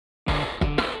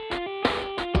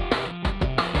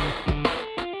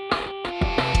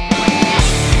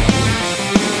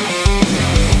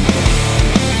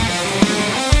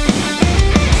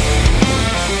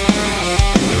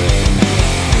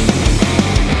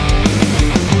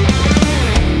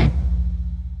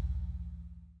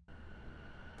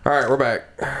Alright, we're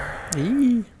back.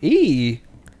 Hang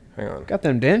on. Got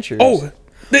them dentures. Oh!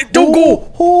 Don't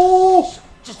go! Oh!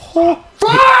 Fuck!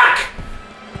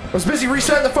 I was busy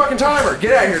resetting the fucking timer.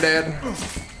 Get out of here, Dad.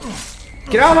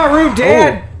 Get out of my room,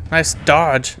 Dad! Oh, nice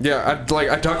dodge. Yeah,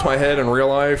 I ducked my head in real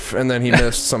life, and then he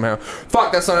missed somehow.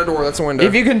 Fuck, that's not a door, that's a window.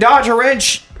 If you can dodge a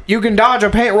wrench, you can dodge a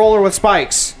paint roller with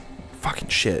spikes. Fucking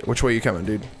shit. Which way you coming,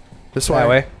 dude? This way? That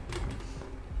way.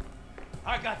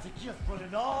 I got the gift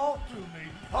running all through me.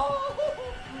 Oh.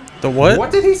 The what? What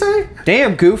did he say?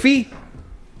 Damn, Goofy.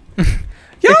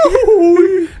 Yo!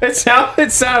 It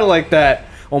sounded like that.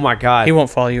 Oh my god. He won't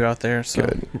follow you out there, so.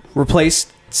 Good.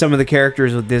 Replace some of the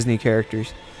characters with Disney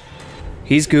characters.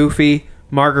 He's Goofy.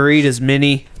 Margarita's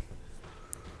Minnie.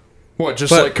 What,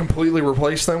 just But- like completely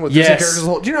replace them with Yes. Disney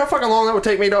characters? Do you know how fucking long that would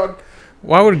take me, dog?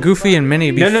 Why would Goofy and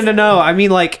Minnie be... No. I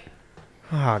mean, like...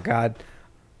 Oh, God.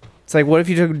 It's like, what if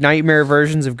you took nightmare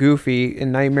versions of Goofy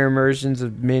and nightmare versions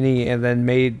of Minnie and then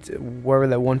made whatever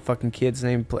that one fucking kid's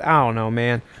name... I don't know,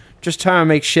 man. Just trying to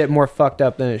make shit more fucked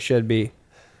up than it should be.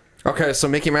 Okay, so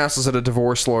Mickey Mouse is at a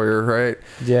divorce lawyer, right?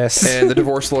 Yes. And the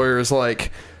divorce lawyer is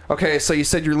like, okay, so you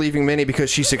said you're leaving Minnie because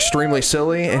she's extremely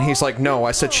silly? And he's like, no,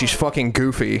 I said she's fucking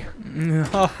goofy.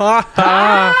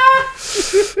 I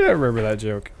remember that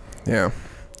joke. Yeah.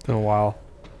 It's been a while.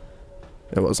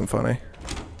 It wasn't funny.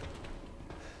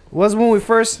 It was when we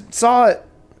first saw it.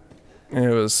 It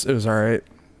was alright.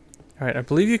 Alright, I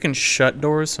believe you can shut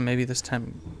doors, so maybe this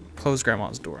time close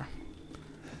Grandma's door.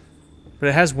 But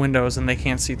it has windows and they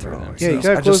can't see through them. Yeah, so. you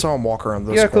gotta I close, just saw him walk around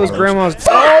those you gotta close corners. Grandma's...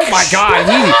 Oh my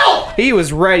god, he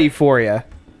was ready for you.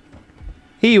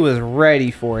 He was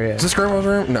ready for you. Is this Grandma's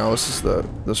room? No, this is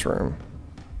this room.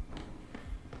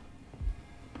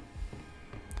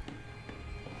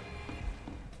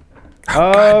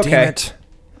 Oh, God okay. damn it.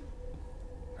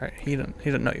 Alright, he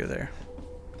didn't know you're there.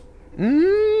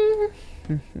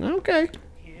 Okay.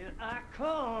 Here I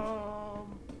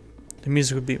come. The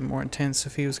music would be more intense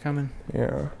if he was coming.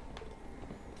 Yeah.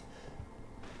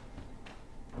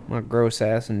 My gross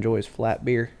ass enjoys flat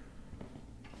beer.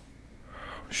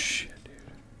 Oh, shit, dude.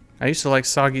 I used to like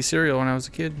soggy cereal when I was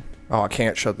a kid. Oh, I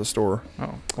can't shut this door.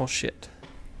 Oh, well shit.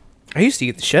 I used to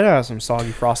get the shit out of some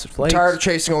soggy frosted flakes. Tired of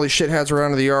chasing all these shitheads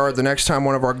around the yard. The next time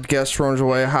one of our guests runs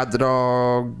away, hide the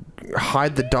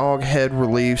dog head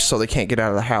relief so they can't get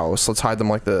out of the house. Let's hide them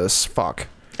like this. Fuck.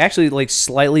 Actually, like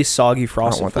slightly soggy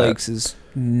frosted want flakes is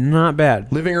not bad.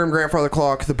 Living room, grandfather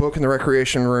clock, the book in the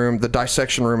recreation room, the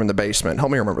dissection room in the basement.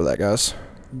 Help me remember that, guys.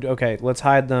 Okay, let's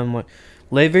hide them.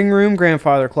 Living room,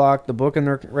 grandfather clock, the book in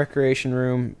the recreation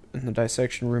room, and the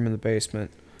dissection room in the basement.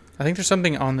 I think there's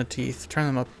something on the teeth. Turn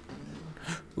them up.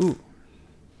 Ooh.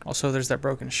 Also, there's that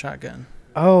broken shotgun.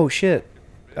 Oh shit.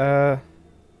 Or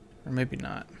maybe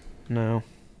not. No.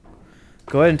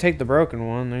 Go ahead and take the broken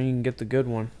one, then you can get the good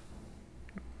one.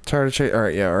 Tired of chasing.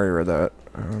 Alright, yeah, I already read that.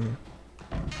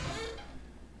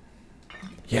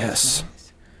 Yes.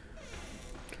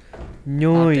 Oh,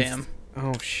 Nice. damn.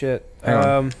 Oh shit. Hang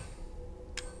on.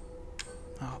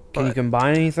 Oh, Can you but-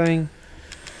 combine anything?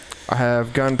 I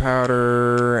have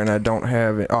gunpowder, and I don't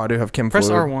have... Oh, I do have chem Press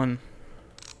fluid. R1.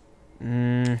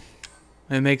 Mm.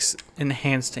 It makes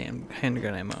enhanced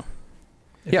handgun ammo.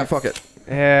 Yeah, fuck it.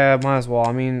 Yeah, might as well.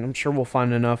 I mean, I'm sure we'll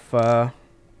find enough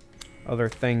other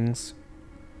things.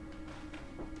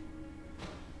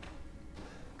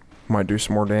 Might do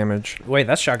some more damage. Wait,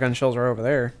 that shotgun shells are over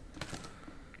there.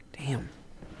 Damn.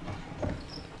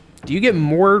 Do you get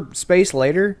more space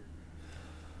later?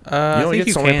 You I only think get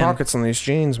you so many can. pockets on these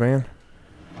jeans, man.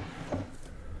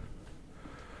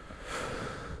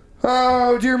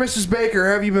 Oh, dear Mrs. Baker,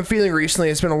 how have you been feeling recently?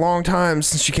 It's been a long time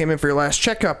since you came in for your last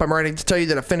checkup. I'm writing to tell you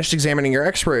that I finished examining your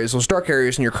x-rays. Those dark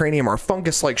areas in your cranium are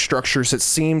fungus-like structures that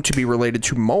seem to be related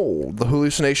to mold. The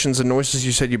hallucinations and noises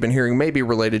you said you've been hearing may be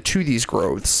related to these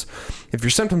growths. If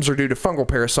your symptoms are due to fungal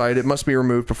parasite, it must be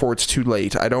removed before it's too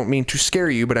late. I don't mean to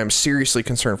scare you, but I'm seriously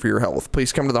concerned for your health.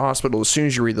 Please come to the hospital as soon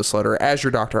as you read this letter. As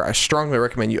your doctor, I strongly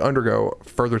recommend you undergo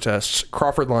further tests.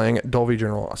 Crawford Lang, Dulvey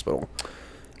General Hospital.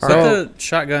 Is that the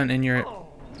shotgun in your...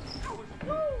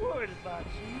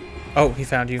 Oh, he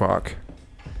found you. Fuck.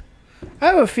 I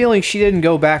have a feeling she didn't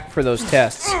go back for those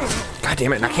tests. God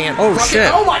damn it, and I can't. Oh, fucking-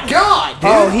 shit. Oh my god, dude.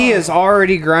 Oh, he is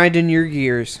already grinding your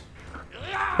gears.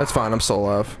 That's fine, I'm still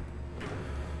alive.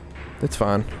 It's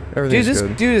fine. Dude, Everything's this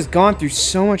good. dude has gone through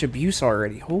so much abuse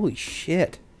already. Holy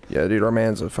shit. Yeah, dude, our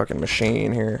man's a fucking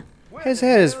machine here. His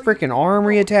head is freaking arm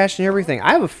reattached and everything.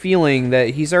 I have a feeling that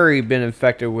he's already been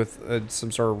infected with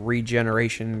some sort of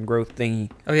regeneration growth thingy.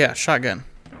 Oh, yeah, shotgun.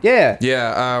 Yeah.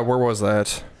 Yeah, where was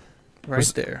that? Right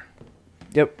there.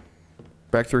 Yep.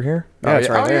 Back through here? Yeah, it's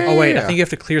right there. Oh, wait, I think you have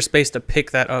to clear space to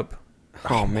pick that up.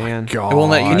 Oh man. God. It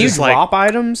won't let you Can you just like drop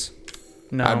items?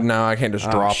 no. No, I can't just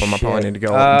Oh, drop them. I probably shit. need to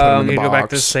go and put them in You the need to go back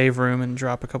to the box. save room and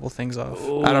drop a couple things off.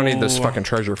 I don't need this fucking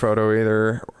treasure photo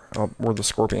either. Or the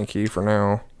scorpion key for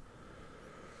now.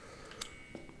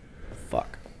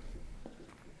 Fuck.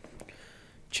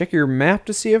 Check your map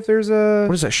to see if there's a.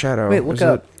 What is that shadow? Wait, look Is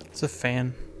up. It's a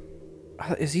fan.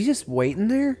 Is he just waiting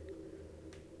there?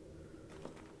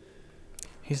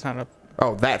 He's not up.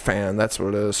 Oh, that fan. That's what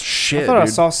it is. Shit, I thought I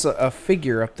dude. saw a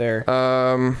figure up there.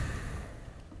 No,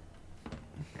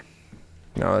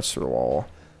 that's through the wall.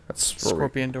 That's where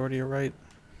Scorpion door to your right.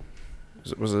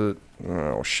 was it?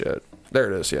 Oh shit!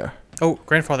 There it is. Yeah, Oh,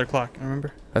 grandfather clock.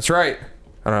 Remember? that's right.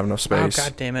 I don't have enough space. Oh,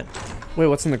 god damn it. Wait,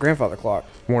 what's in the grandfather clock?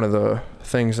 One of the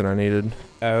things that I needed.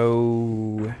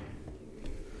 Oh. And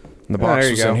the Oh, box there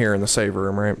you was go. in here in the save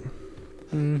room, right?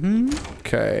 Mm-hmm.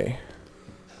 Okay.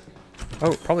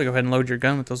 Oh, probably go ahead and load your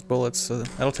gun with those bullets. So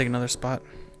that'll take another spot.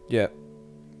 Yeah.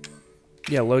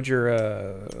 Yeah, load your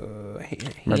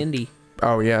handy.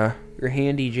 Oh yeah. Your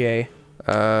handy J.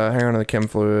 Hang on to the chem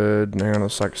fluid. Hang on to the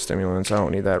psychostimulants. I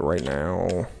don't need that right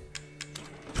now.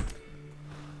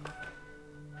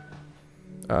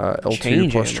 L2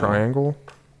 Change plus ammo. triangle.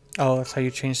 Oh, that's how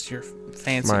you changed to your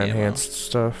fancy My ammo. enhanced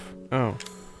stuff. Oh.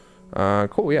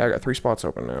 Cool. Yeah, I got 3 spots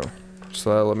open now.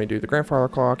 So let me do the grandfather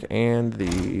clock and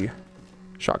the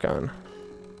shotgun.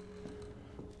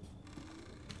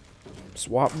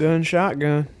 Swap gun,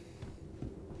 shotgun.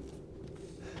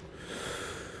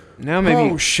 Now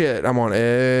maybe. Oh shit! I'm on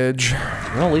edge.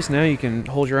 Well, at least now you can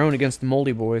hold your own against the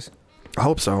moldy boys. I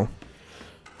hope so.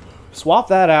 Swap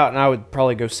that out, and I would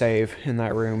probably go save in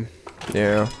that room.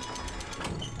 Yeah.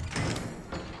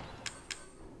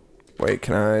 Wait,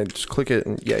 can I just click it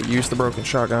and yeah, use the broken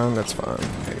shotgun? That's fine.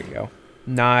 There you go.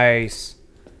 Nice.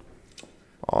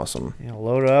 Awesome. Yeah,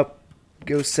 load up,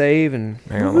 go save, and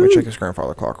Hang on, let me check this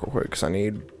grandfather clock real quick because I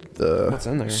need the What's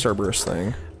in there? Cerberus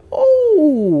thing.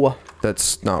 Oh,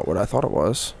 That's not what I thought it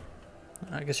was.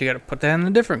 I guess you got to put that in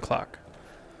a different clock.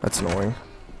 That's annoying.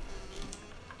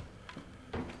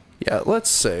 Yeah, let's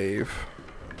save.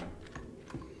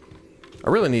 I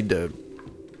really need to.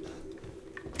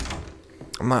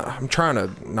 I'm trying to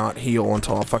not heal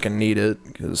until I fucking need it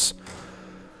because.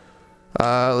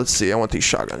 Let's see. I want these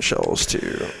shotgun shells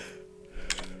too.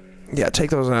 Yeah, take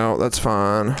those out. That's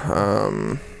fine.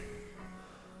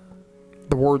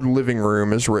 The word living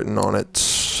room is written on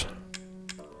it.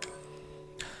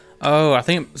 Oh, I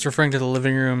think it's referring to the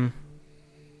living room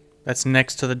that's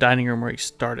next to the dining room where you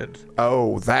started.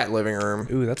 Oh, that living room.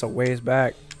 ooh, that's a ways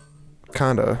back.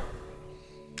 Kinda.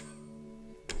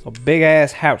 It's a big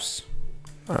ass house.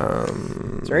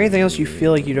 Is there anything else you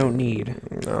feel like you don't need?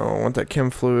 No, I want that chem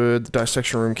fluid, the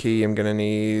dissection room key. I'm gonna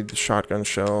need the shotgun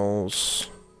shells.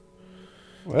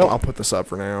 Well, I'll put this up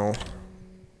for now.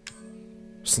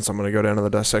 Since I'm gonna go down to the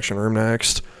dissection room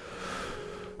next.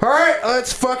 Alright,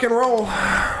 let's fucking roll.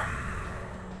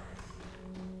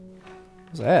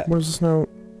 what's that? What is this note?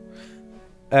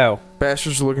 Oh,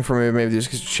 Bastards are looking for me. Maybe there's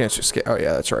a chance to escape. Oh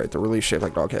yeah, that's right. The release shaped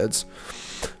like dog heads.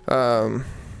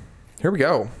 Here we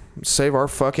go. Save our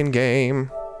fucking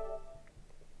game.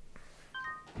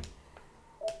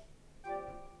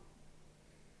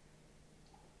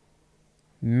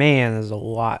 man, there's a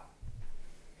lot.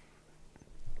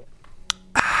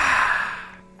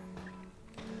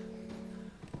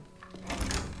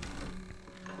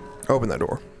 Open that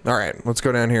door. Alright, let's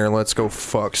go down here and let's go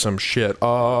fuck some shit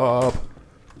up.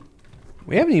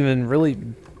 We haven't even really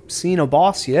seen a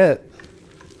boss yet.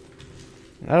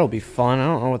 That'll be fun. I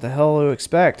don't know what the hell to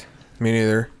expect. Me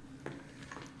neither.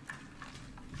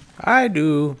 I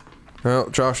do. Well,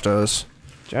 Josh does.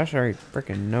 Josh already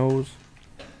freaking knows.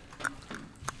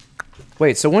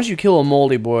 Wait, so once you kill a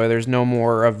moldy boy, there's no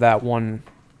more of that one.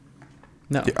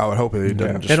 No. Yeah, I would hope it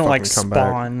doesn't just They don't like fucking come back.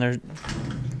 spawn. They're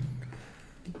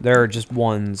There are just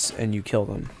ones, and you kill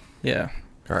them. yeah.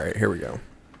 Alright, here we go.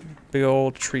 Big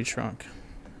old tree trunk.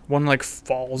 One like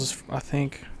falls, I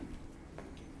think.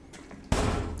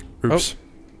 Oops.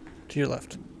 To your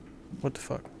left. What the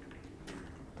fuck?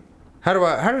 How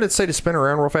did it say to spin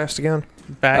around real fast again?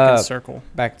 Back and circle.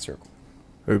 Back in circle.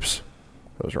 Oops.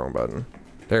 That was the wrong button.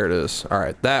 There it is.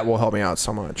 Alright, that will help me out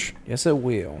so much. Yes, it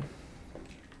will.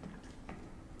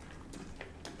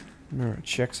 I'm gonna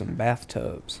check some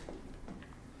bathtubs.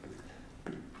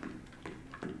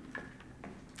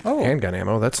 Oh. Handgun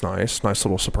ammo, that's nice. Nice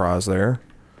little surprise there.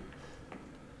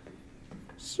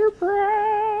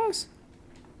 Surprise!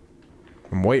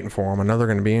 I'm waiting for them. I know they're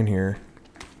going to be in here.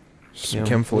 Some Yeah,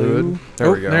 chem fluid. blue. There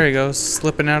Oh, we go. there he goes.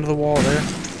 Slipping out of the wall there.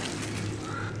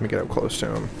 Let me get up close to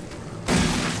him.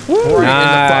 Woo! Right in the fucking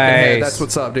head. Nice. That's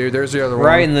what's up, dude. There's the other one.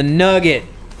 Right in the nugget.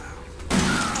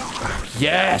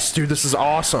 Yes, dude, this is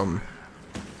awesome.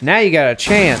 Now you got a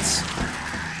chance.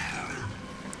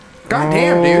 God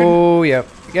damn, dude. Oh, yep.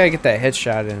 You gotta get that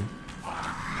headshot in.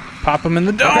 Pop him in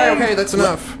the dome. Okay, that's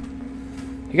enough.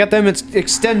 You got them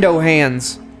extendo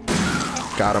hands.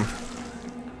 Got him.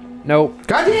 Nope.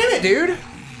 God damn it, dude.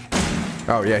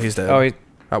 Oh, yeah, he's dead. Oh, he...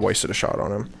 I wasted a shot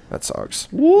on him. That sucks.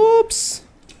 Whoops.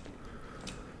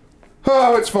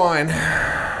 Oh, it's fine.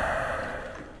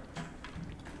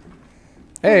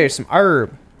 Hey, some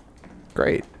herb.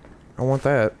 Great. I want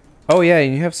that. Oh, yeah,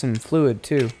 and you have some fluid,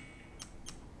 too.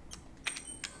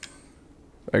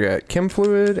 I got chem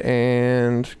fluid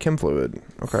and chem fluid.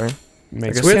 Okay.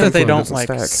 Makes It's weird chem that they fluid don't doesn't like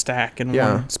stack. stack in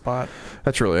Yeah. one spot.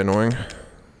 That's really annoying.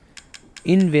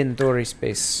 Inventory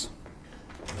space.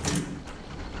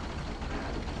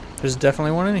 There's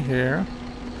definitely one in here.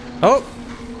 Oh,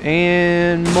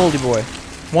 And Moldy Boy.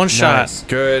 one shot. Nice.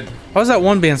 Good. Why was that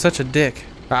one being such a dick?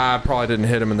 I probably didn't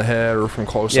hit him in the head or from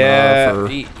close Yeah, enough.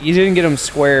 Or... you didn't get him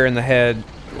square in the head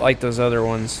like those other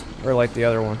ones. Or like the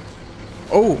other one.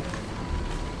 Oh,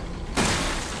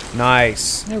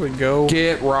 Nice. there we go.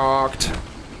 Get rocked.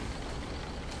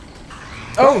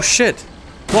 Oh shit!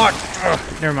 Block. Ugh,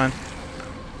 never mind.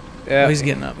 Yeah, Oh, he's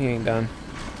getting up. He ain't done.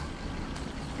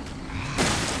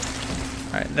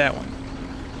 All right, that one.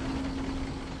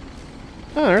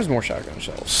 Oh, there's more shotgun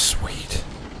shells. Sweet.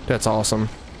 That's awesome.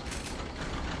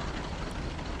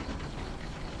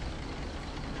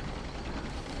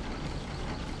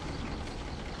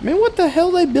 Man, what the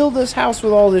hell they build this house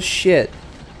with all this shit?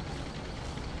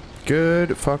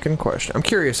 Good fucking question. I'm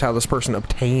curious how this person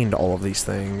obtained all of these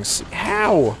things.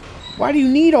 How? Why do you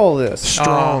need all this?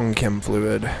 Strong chem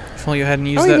fluid. If only you hadn't I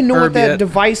used don't that even know what herb that yet.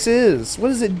 device is. What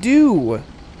does it do?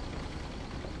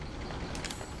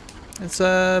 It's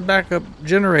a backup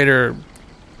generator.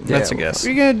 That's a Yeah, guess. What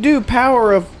are you gonna do?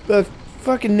 Power of a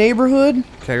fucking neighborhood?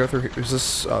 Can I go through here? Is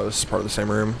this... Oh, this is part of the same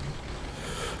room.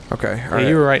 Okay, Yeah, alright.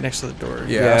 you were right next to the door.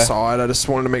 Yeah, Yeah. I saw it. I just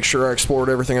wanted to make sure I explored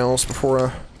everything else before I...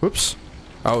 Whoops.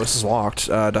 Oh, this is locked.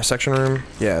 Dissection room?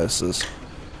 Yeah, this is...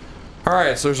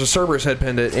 Alright, so there's a Cerberus head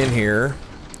pendant in here.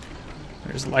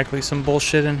 There's likely some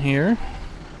bullshit in here.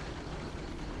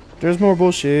 There's more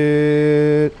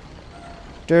bullshit.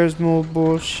 There's more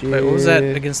bullshit. Wait, what was that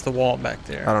against the wall back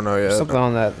there? I don't know yet. Something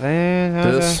on that thing.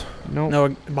 How's This? that? Nope. No,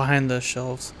 behind the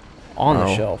shelves. On the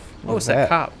Oh. shelf. What was that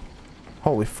cop?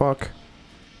 Holy fuck.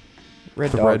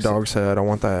 Red The dog. red dog's head. I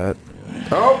want that.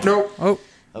 Oh, nope. Oh,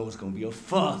 I was gonna be your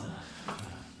father.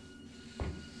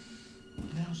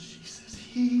 Now she says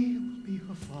he will be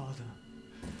her father.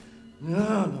 No,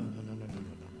 no, no, no, no, no,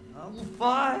 no, no. I will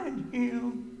find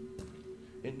him,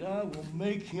 and I will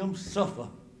make him suffer.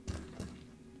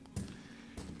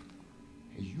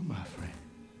 And you, my friend,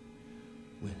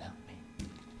 will help me.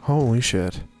 Holy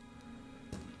shit.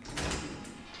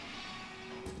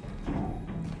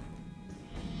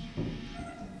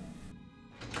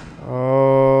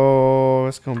 Oh,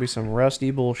 it's gonna be some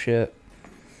rusty bullshit.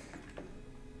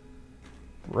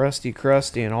 Rusty,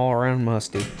 crusty, and all around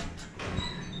musty.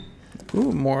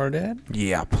 ooh, more of that.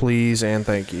 Yeah, please and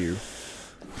thank you.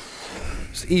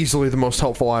 It's easily the most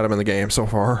helpful item in the game so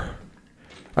far.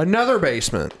 Another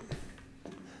basement.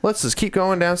 Let's just keep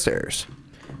going downstairs.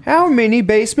 How many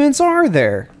basements are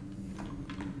there?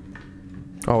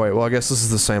 Oh wait, well I guess this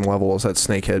is the same level as that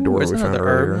snakehead door There's we found another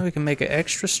herb. earlier. We can make it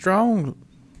extra strong.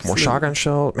 More shotgun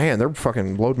shell. Man, they're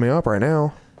fucking loading me up right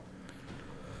now.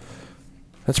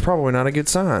 That's probably not a good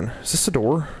sign. Is this a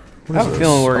door? What I is have a this?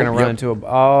 feeling we're gonna Oh, run yep. into a.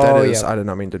 Oh, That is. yeah. I did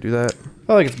not mean to do that. I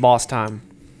feel like it's boss time.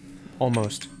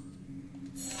 Almost.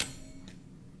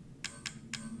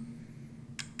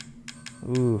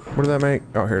 Ooh. What did that make?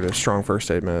 Oh, here it is. Strong first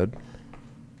aid med.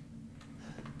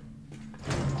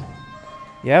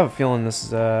 Yeah, I have a feeling this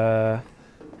is, yeah,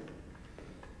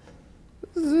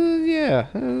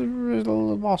 a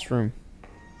little boss room.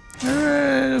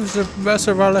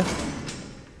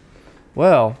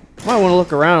 Well, might want to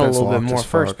look around That's a little bit locked more as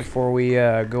first fuck. before we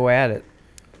go at it.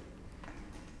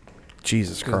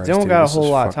 Jesus 'Cause Christ. they don't dude, got a this whole is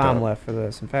lot of fucked time up. left for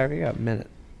this. In fact, we got a minute.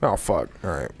 Oh fuck. All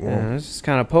right. Well, Yeah, let's just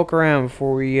kind of poke around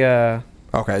before we.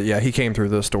 okay. Yeah, he came through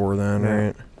this door then, Yeah.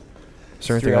 right? Is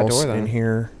there Through anything that else door, in then.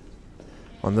 here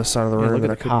on this side of the Yeah, room look that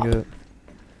I at the couldn't cop. get?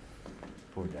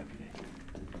 Poor deputy.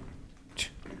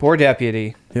 Poor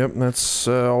deputy. Yep, that's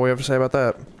all we have to say about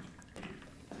that.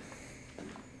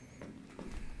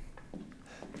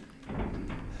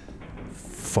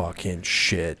 Fucking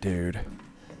shit, dude.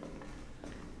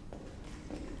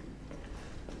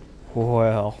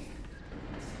 Well,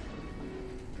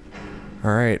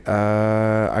 All right.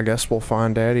 I guess we'll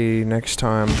find Daddy next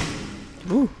time.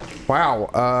 Ooh. Wow.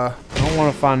 I don't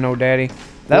want to find no daddy.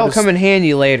 That'll is- come in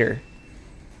handy later.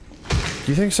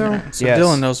 You think so? Alright, so Yes.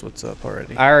 Dylan knows what's up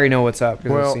already. I already know what's up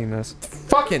because Well- I've seen this.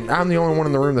 Fucking, I'm the only one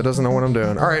in the room that doesn't know what I'm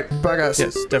doing. All right, bye guys.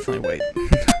 Yes, definitely wait.